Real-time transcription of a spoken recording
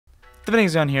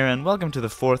Exceon here, and welcome to the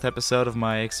 4th episode of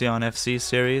my Exceon FC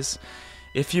series.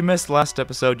 If you missed last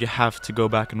episode, you have to go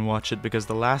back and watch it, because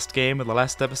the last game of the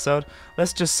last episode,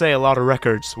 let's just say a lot of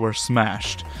records were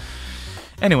smashed.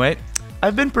 Anyway,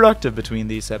 I've been productive between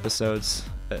these episodes.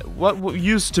 What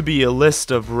used to be a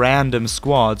list of random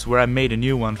squads, where I made a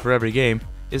new one for every game,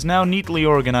 is now neatly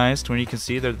organized, when you can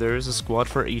see that there is a squad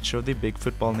for each of the big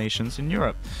football nations in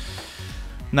Europe.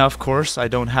 Now, of course, I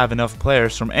don't have enough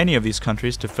players from any of these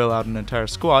countries to fill out an entire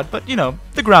squad, but, you know,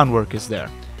 the groundwork is there.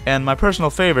 And my personal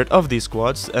favorite of these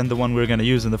squads, and the one we're going to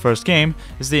use in the first game,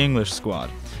 is the English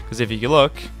squad. Because if you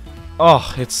look,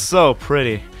 oh, it's so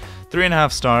pretty.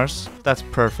 3.5 stars, that's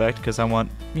perfect, because I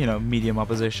want, you know, medium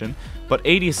opposition. But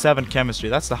 87 chemistry,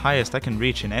 that's the highest I can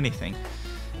reach in anything.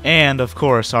 And, of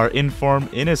course, our inform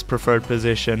in his preferred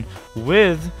position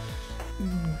with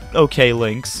okay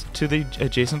links to the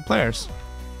adjacent players.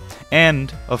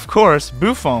 And, of course,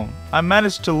 Buffon. I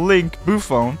managed to link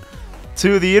Buffon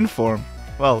to the inform.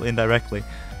 Well, indirectly.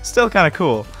 Still kind of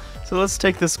cool. So let's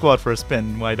take this squad for a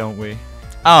spin, why don't we?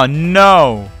 Oh,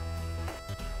 no!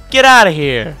 Get out of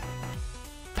here!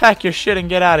 Pack your shit and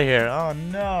get out of here. Oh,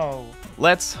 no!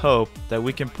 Let's hope that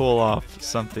we can pull off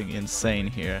something insane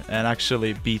here and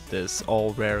actually beat this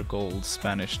all-rare gold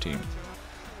Spanish team.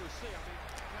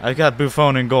 I got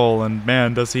Buffon in goal, and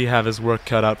man, does he have his work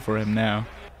cut out for him now.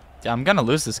 Yeah, I'm gonna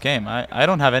lose this game. I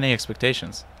don't have any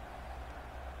expectations.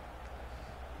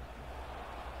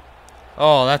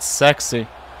 Oh, that's sexy.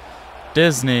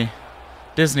 Disney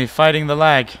fighting the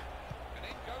lag.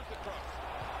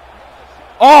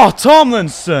 Oh,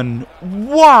 Tomlinson!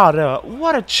 What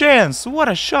a chance! What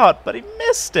a shot! But he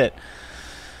missed it.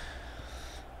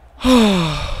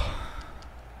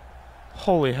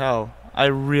 Holy hell! I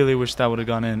really wish that would have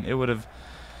gone in. It would have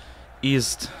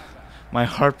eased my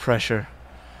heart pressure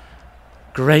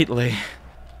greatly.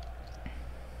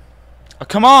 Oh,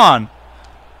 come on!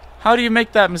 How do you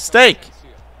make that mistake?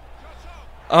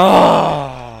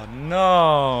 Oh,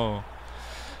 no.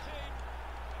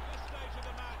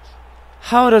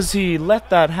 How does he let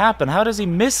that happen? How does he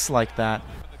miss like that?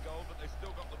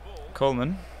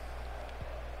 Coleman.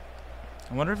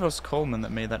 I wonder if it was Coleman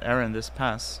that made that error in this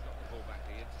pass.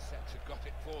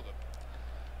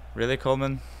 Really,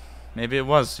 Coleman? Maybe it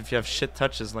was, if you have shit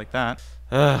touches like that.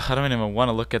 I don't even want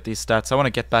to look at these stats. I want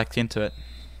to get back into it.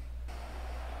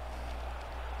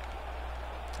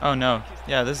 Oh no.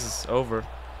 Yeah, this is over.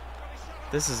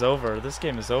 This is over. This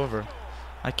game is over.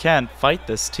 I can't fight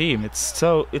this team. It's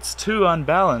too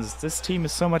unbalanced. This team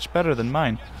is so much better than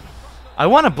mine. I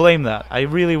want to blame that. I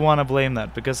really want to blame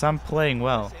that because I'm playing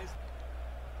well.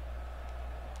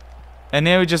 And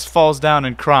now he just falls down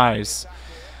and cries.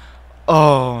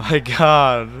 Oh my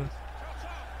god.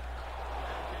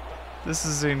 This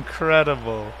is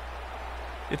incredible.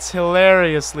 It's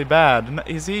hilariously bad.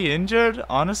 Is he injured?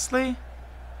 Honestly?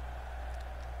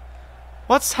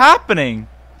 What's happening?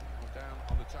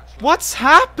 What's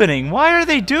happening? Why are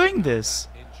they doing this?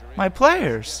 My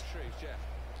players.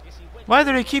 Why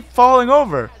do they keep falling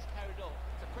over?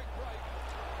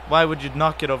 Why would you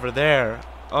knock it over there?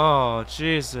 Oh,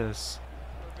 Jesus.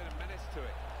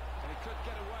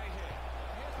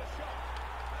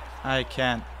 I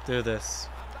can't do this.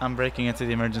 I'm breaking into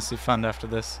the emergency fund after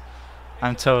this.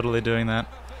 I'm totally doing that.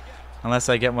 Unless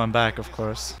I get one back, of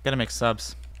course. Gotta make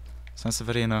subs.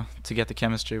 Sanseverino to get the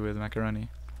chemistry with Macaroni.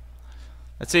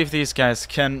 Let's see if these guys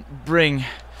can bring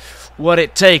what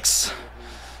it takes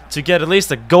to get at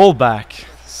least a goal back.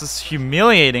 This is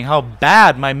humiliating how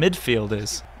bad my midfield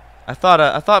is. I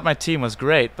thought my team was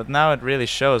great, but now it really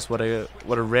shows what a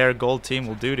rare gold team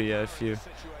will do to you if you.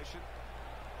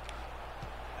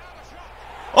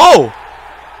 Oh!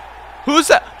 Who's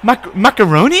that?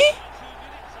 Macaroni?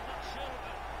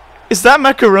 Is that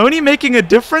Macaroni making a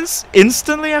difference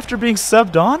instantly after being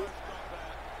subbed on?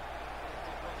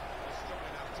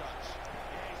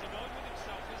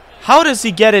 How does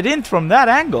he get it in from that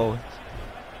angle?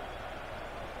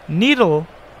 Needle.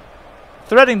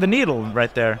 Threading the needle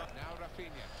right there.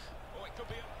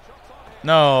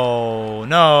 No,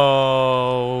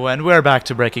 no. And we're back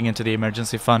to breaking into the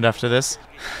emergency fund after this.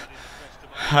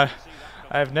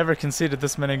 I've never conceded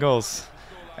this many goals.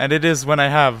 And it is when I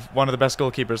have one of the best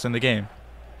goalkeepers in the game.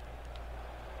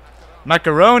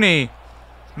 Macaroni!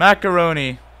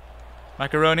 Macaroni!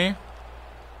 Macaroni!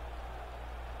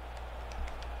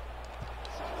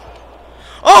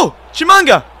 Oh!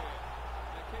 Tshimanga!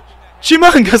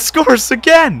 Tshimanga scores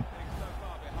again!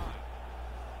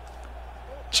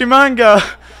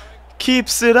 Tshimanga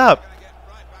keeps it up.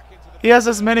 He has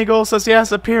as many goals as he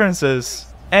has appearances.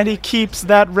 And he keeps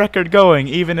that record going,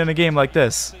 even in a game like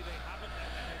this.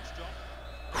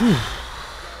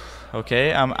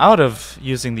 Okay, I'm out of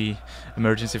using the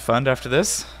emergency fund after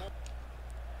this.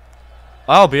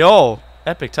 I'll be all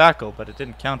epic tackle, but it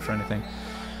didn't count for anything.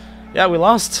 Yeah, we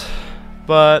lost,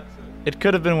 but it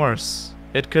could have been worse.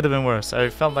 It could have been worse. I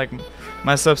felt like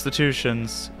my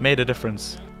substitutions made a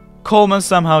difference. Coleman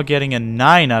somehow getting a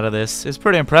 9 out of this is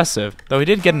pretty impressive, though he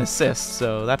did get an assist,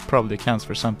 so that probably counts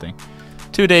for something.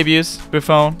 2 debuts,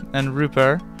 Buffon and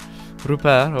Rupert,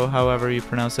 or however you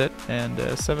pronounce it, and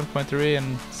 7.3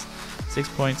 and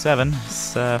 6.7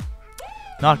 is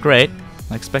not great.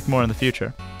 I expect more in the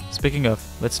future. Speaking of,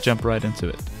 let's jump right into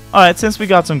it. Alright, since we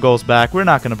got some goals back, we're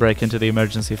not going to break into the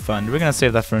emergency fund. We're going to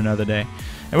save that for another day.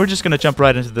 And we're just going to jump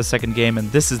right into the second game, and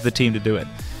this is the team to do it.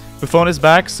 Buffon is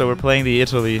back, so we're playing the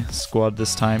Italy squad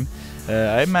this time.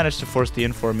 I managed to force the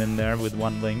inform in there with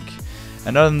 1 link.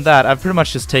 And other than that, I've pretty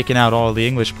much just taken out all the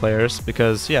English players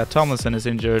because, yeah, Tomlinson is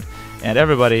injured and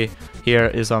everybody here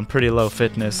is on pretty low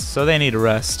fitness, so they need a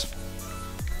rest.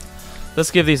 Let's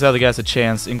give these other guys a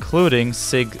chance, including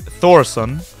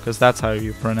Sigthorsson, because that's how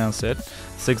you pronounce it.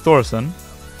 Sigthorsson,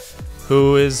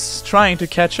 who is trying to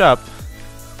catch up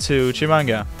to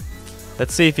Tshimanga.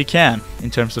 Let's see if he can in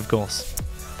terms of goals.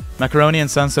 Macaroni and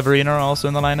San Severino are also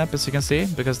in the lineup, as you can see,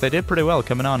 because they did pretty well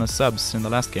coming on as subs in the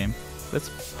last game.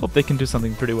 Let's hope they can do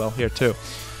something pretty well here too.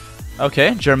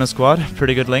 Okay, German squad,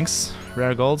 pretty good links,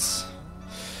 rare golds.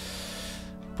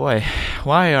 Boy,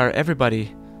 why are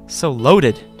everybody so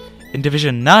loaded in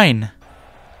Division 9?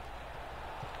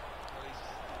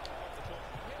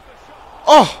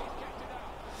 Oh!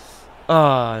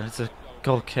 It's a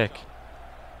goal kick.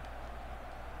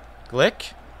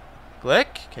 Glick?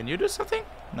 Glick? Can you do something?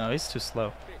 No, he's too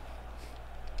slow.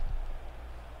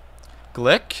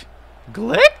 Glick?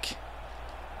 Glick?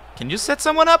 Can you set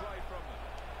someone up?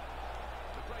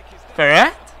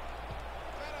 Feret?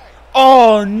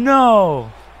 Oh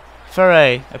no!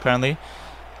 Feret, apparently,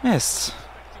 missed.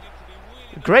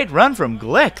 Great run from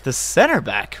Glick, the center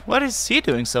back. What is he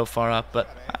doing so far up? But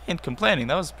I ain't complaining,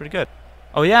 that was pretty good.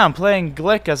 Oh yeah, I'm playing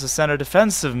Glick as a center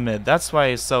defensive mid. That's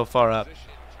why he's so far up.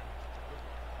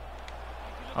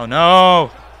 Oh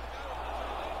no!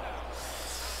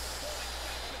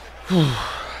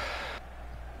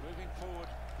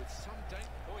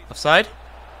 Offside?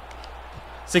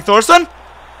 Sigthorsson?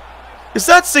 Is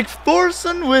that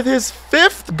Sigthorsson with his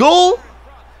 5th goal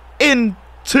in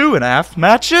 2.5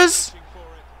 matches?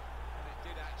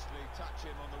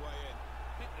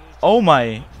 Oh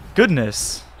my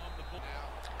goodness.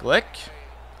 Glick?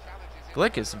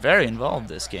 Glick is very involved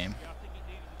this game.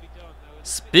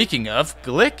 Speaking of,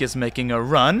 Glick is making a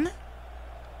run.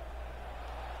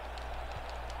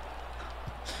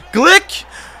 Glick?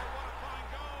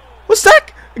 What's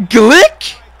that?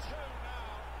 Glick?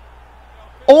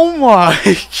 Oh my!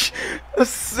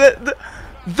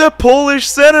 The Polish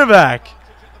center back.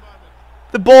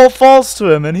 The ball falls to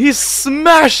him and he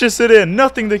smashes it in.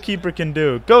 Nothing the keeper can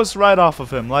do. Goes right off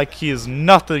of him like he is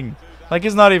nothing. Like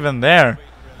he's not even there.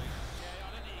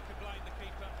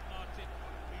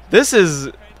 This is...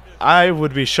 I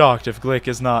would be shocked if Glick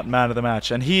is not man of the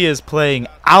match. And he is playing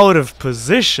out of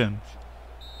position.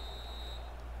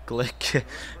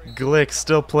 Glick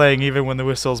still playing even when the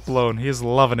whistle's blown. He's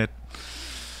loving it.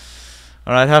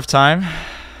 Alright, half time.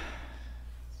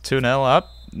 2-0 up.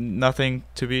 Nothing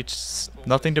to be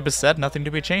said, nothing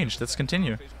to be changed. Let's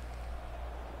continue.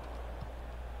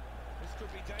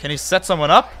 Can he set someone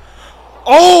up?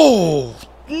 Oh!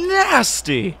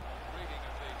 Nasty!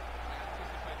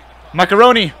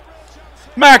 Macaroni!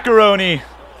 Macaroni!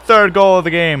 3rd goal of the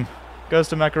game. Goes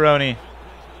to Macaroni.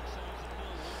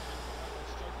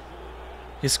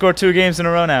 He scored 2 games in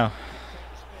a row now.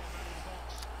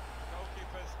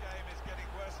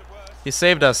 He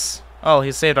saved us. Oh,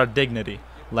 he saved our dignity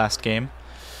last game.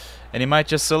 And he might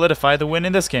just solidify the win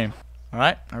in this game.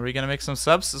 Alright, are we going to make some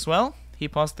subs as well? He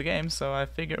paused the game, so I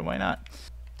figure why not.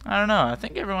 I don't know, I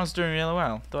think everyone's doing really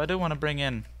well. Though I do want to bring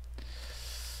in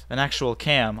an actual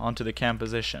cam onto the cam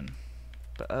position.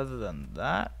 But other than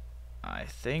that, I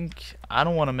think I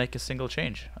don't want to make a single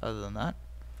change other than that.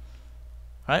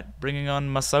 Alright, bringing on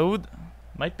Masoud.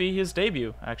 Might be his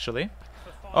debut, actually.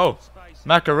 Oh,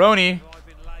 Macaroni.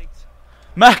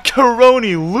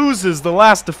 Macaroni loses the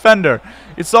last defender.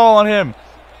 It's all on him.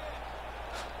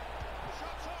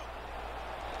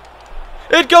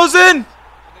 It goes in!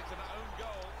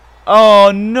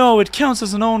 Oh no, it counts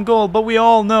as an own goal, but we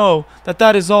all know that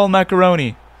that is all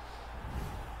Macaroni.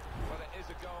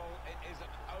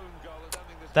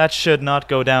 That should not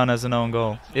go down as an own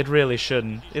goal. It really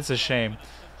shouldn't. It's a shame.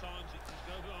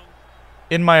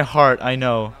 In my heart, I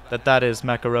know that that is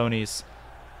Macaroni's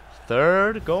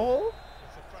 3rd goal?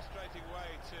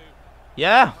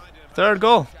 Yeah, 3rd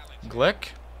goal. Glick.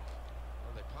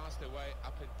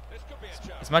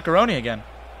 It's Macaroni again.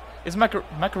 It's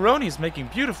Macaroni's making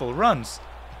beautiful runs.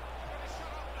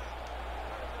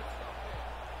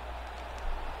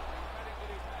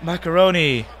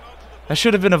 Macaroni. That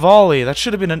should have been a volley. That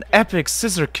should have been an epic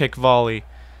scissor kick volley.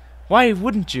 Why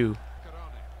wouldn't you?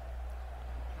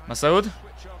 Masoud?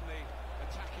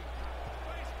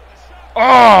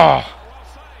 Oh!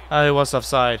 He was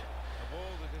offside.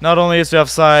 Not only is he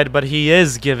offside, but he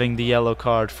is giving the yellow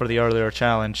card for the earlier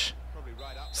challenge.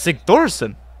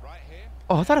 Sigthorsson?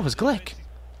 Oh, I thought it was Glick.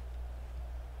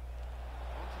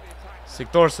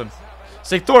 Sigthorsson.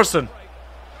 Sigthorsson!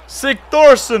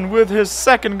 Sigthorsson with his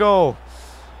second goal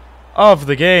of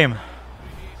the game.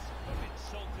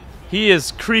 He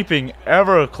is creeping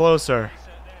ever closer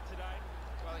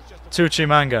to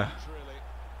Tshimanga.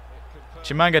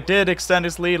 Tshimanga did extend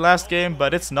his lead last game,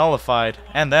 but it's nullified,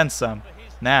 and then some,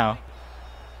 now.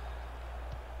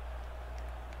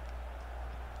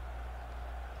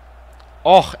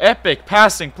 Oh, epic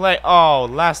passing play. Oh,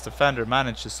 last defender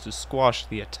manages to squash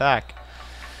the attack.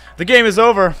 The game is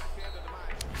over.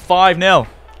 5-0.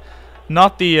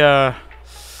 Not the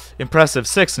impressive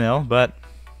 6-0, but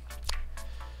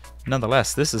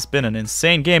nonetheless, this has been an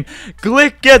insane game.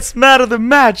 Glick gets man of the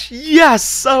match.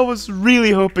 Yes, I was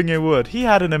really hoping it would. He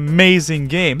had an amazing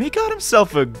game. He got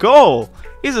himself a goal.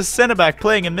 He's a centre-back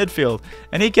playing in midfield,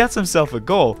 and he gets himself a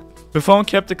goal. Buffon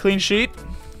kept a clean sheet,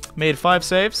 made 5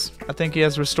 saves. I think he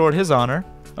has restored his honor.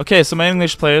 Okay, so my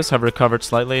English players have recovered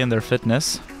slightly in their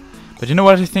fitness. But you know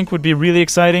what I think would be really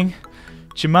exciting?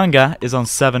 Tshimanga is on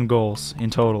 7 goals in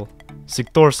total.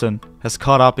 Sigthorsson has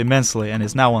caught up immensely and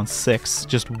is now on 6,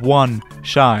 just 1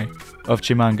 shy of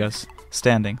Tshimanga's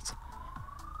standings.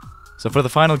 So for the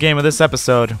final game of this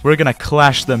episode, we're gonna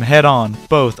clash them head on,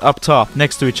 both up top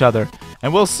next to each other,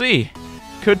 and we'll see.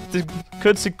 Could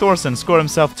Sigthorsson score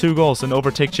himself 2 goals and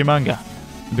overtake Tshimanga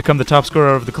and become the top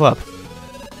scorer of the club?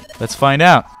 Let's find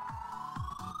out.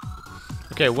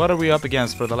 Okay, what are we up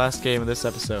against for the last game of this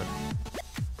episode?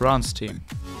 Bronze team,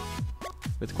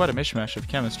 with quite a mishmash of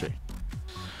chemistry.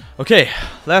 Okay,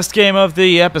 last game of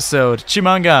the episode.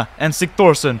 Tshimanga and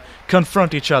Sigthorsson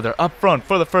confront each other up front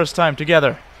for the first time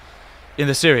together in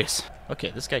the series.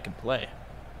 Okay, this guy can play.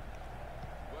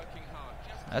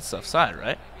 That's offside,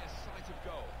 right?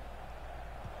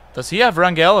 Does he have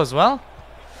Rangel as well?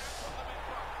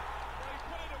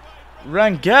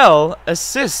 Rangel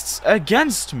assists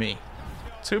against me.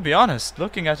 To be honest,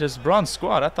 looking at his bronze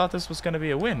squad, I thought this was going to be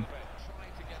a win.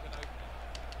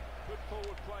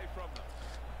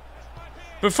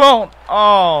 Buffon!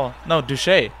 Oh, no,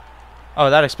 Duche. Oh,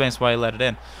 that explains why he let it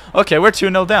in. Okay, we're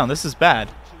 2-0 down. This is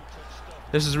bad.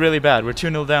 This is really bad. We're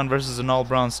 2-0 down versus an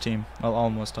all-bronze team. Well,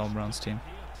 almost all-bronze team.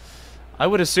 I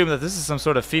would assume that this is some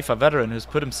sort of FIFA veteran who's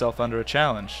put himself under a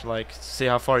challenge. Like, see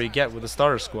how far you get with a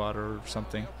starter squad or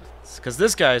something. Because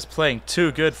this guy is playing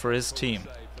too good for his team.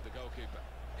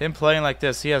 Him playing like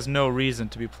this, he has no reason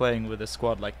to be playing with a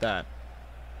squad like that.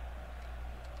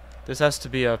 This has to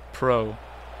be a pro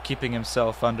keeping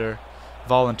himself under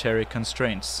voluntary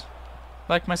constraints.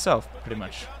 Like myself, pretty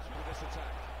much.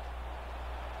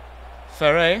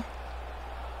 Feret.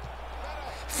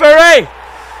 Feret!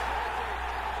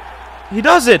 He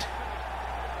does it!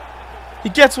 He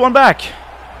gets one back.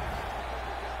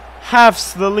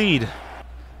 Halves the lead.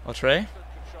 Autret.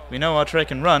 We know Autret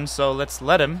can run, so let's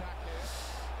let him.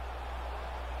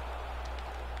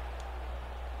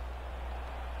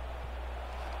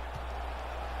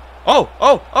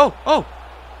 Oh!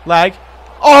 Lag.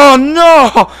 Oh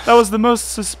no! That was the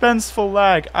most suspenseful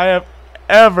lag I have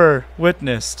ever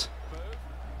witnessed.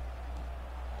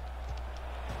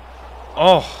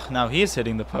 Oh, now he's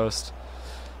hitting the post.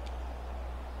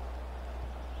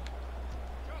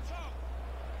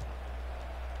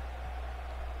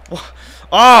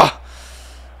 Ah!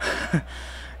 Oh!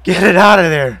 Get it out of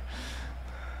there.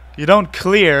 You don't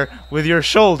clear with your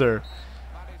shoulder.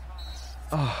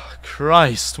 Oh,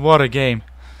 Christ, what a game.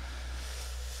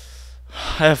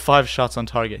 I have 5 shots on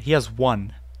target. He has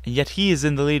 1. And yet he is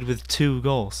in the lead with 2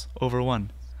 goals over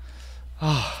 1.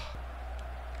 Oh.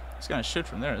 He's going to shoot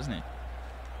from there, isn't he?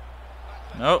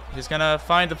 Nope, he's going to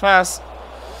find the pass.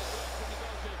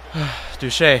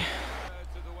 Duche.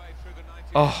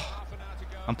 Oh.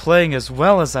 I'm playing as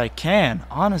well as I can,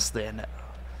 honestly. And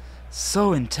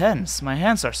so intense. My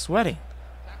hands are sweating.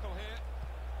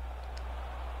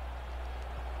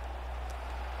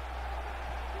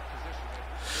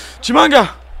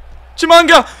 Tshimanga!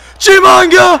 Tshimanga!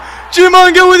 Tshimanga!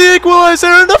 Tshimanga with the equalizer,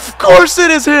 and of course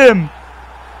it is him!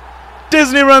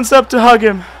 Disley runs up to hug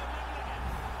him.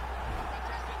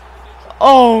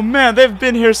 Oh man, they've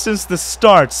been here since the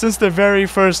start, since the very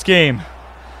first game.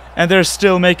 And they're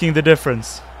still making the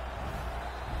difference.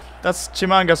 That's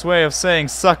Tshimanga's way of saying,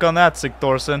 suck on that,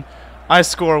 Sigthorsson. I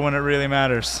score when it really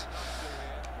matters.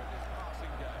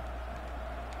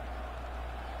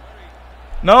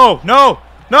 No, no,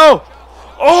 no!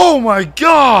 Oh my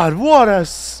god, what a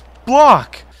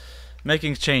block!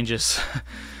 Making changes,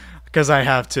 because I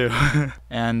have to.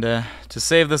 And to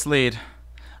save this lead,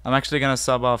 I'm actually going to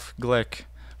sub off Glick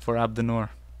for Abdenur.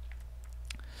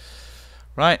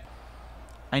 Right.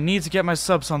 I need to get my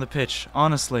subs on the pitch,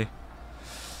 honestly.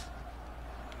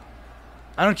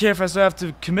 I don't care if I still have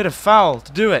to commit a foul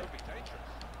to do it.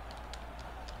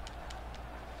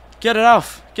 Get it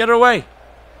off. Get it away.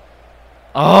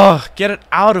 Oh, get it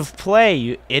out of play,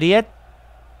 you idiot.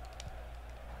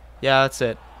 Yeah, that's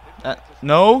it.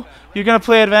 No? You're going to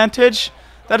play advantage?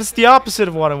 That is the opposite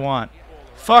of what I want.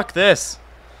 Fuck this.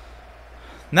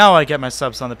 Now I get my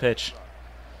subs on the pitch.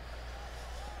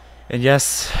 And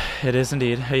yes, it is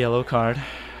indeed a yellow card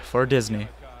for Disney.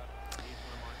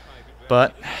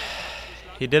 But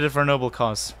he did it for a noble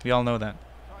cause. We all know that.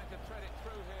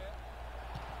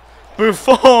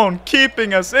 Buffon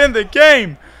keeping us in the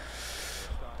game.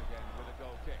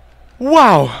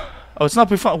 Wow. Oh, it's not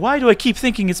Buffon. Why do I keep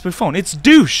thinking it's Buffon? It's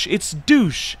Douche. It's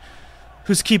Douche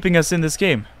who's keeping us in this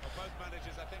game.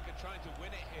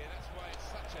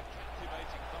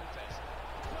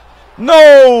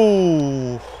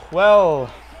 No!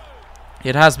 Well,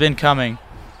 it has been coming.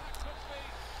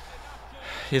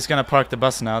 He's gonna park the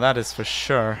bus now, that is for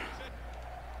sure.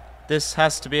 This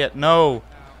has to be it. No!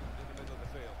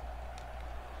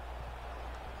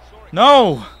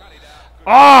 No!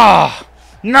 Ah!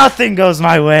 Nothing goes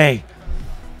my way!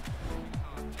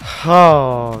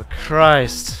 Oh,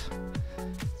 Christ.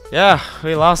 Yeah,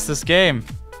 we lost this game.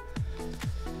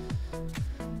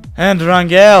 And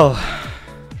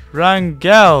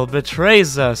Rangel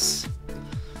betrays us.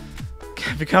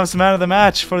 Becomes man of the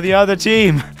match for the other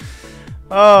team.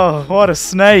 Oh, what a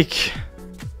snake.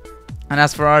 And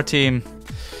as for our team,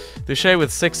 Duche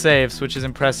with 6 saves, which is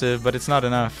impressive, but it's not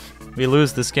enough. We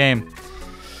lose this game.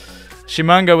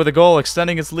 Tshimanga with a goal,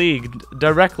 extending his lead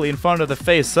directly in front of the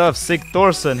face of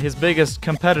Sigthorsson, his biggest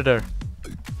competitor.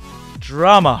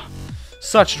 Drama.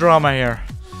 Such drama here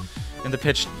in the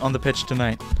pitch on the pitch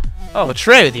tonight. Oh,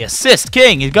 Autret with the assist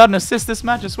king. He got an assist this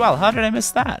match as well. How did I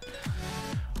miss that?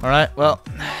 Alright, well,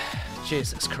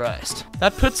 Jesus Christ.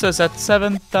 That puts us at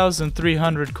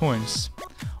 7,300 coins.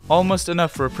 Almost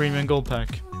enough for a premium gold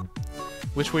pack,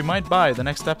 which we might buy the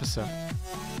next episode.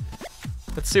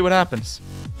 Let's see what happens.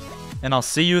 And I'll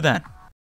see you then.